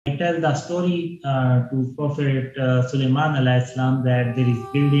tell the story to Prophet Suleiman alayhi salam that there is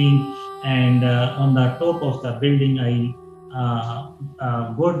building, and on the top of the building I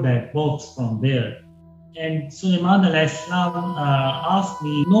got that box from there. And Suleiman alayhi salam asked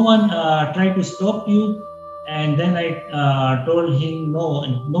me, no one tried to stop you? And then I told him, no,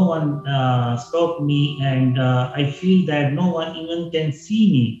 no one stopped me, and I feel that no one even can see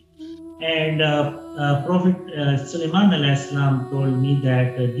me. And Prophet Suleiman alayhi salam told me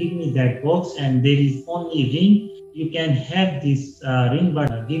that give me that box, and there is only ring. You can have this ring,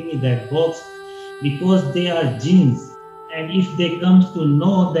 but give me that box, because they are jinns. And if they come to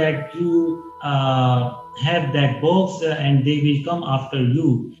know that you have that box, and they will come after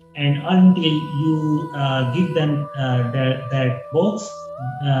you. And until you give them that box,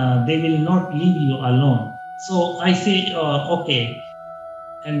 they will not leave you alone. So I say, okay.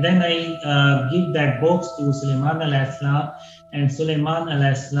 And then I give that box to Suleiman alayhi salam, and Suleiman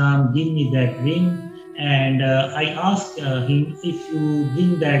alayhi salam give me that ring. And I ask him, if you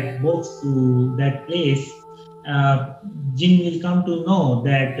bring that box to that place, jinn will come to know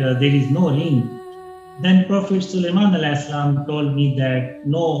that there is no ring. Then Prophet Suleiman alayhi salam told me that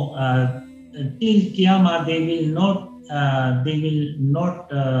no, till Qiyamah they will not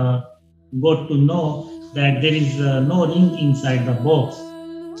got to know that there is no ring inside the box.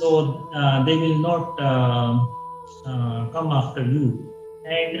 So they will not come after you.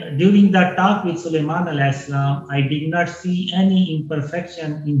 And during the talk with Suleiman alayhi salam, I did not see any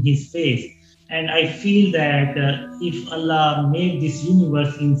imperfection in his face. And I feel that if Allah made this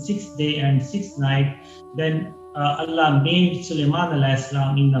universe in 6 days and 6 nights, then Allah made Suleiman alayhi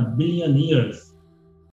salam in 1 billion years.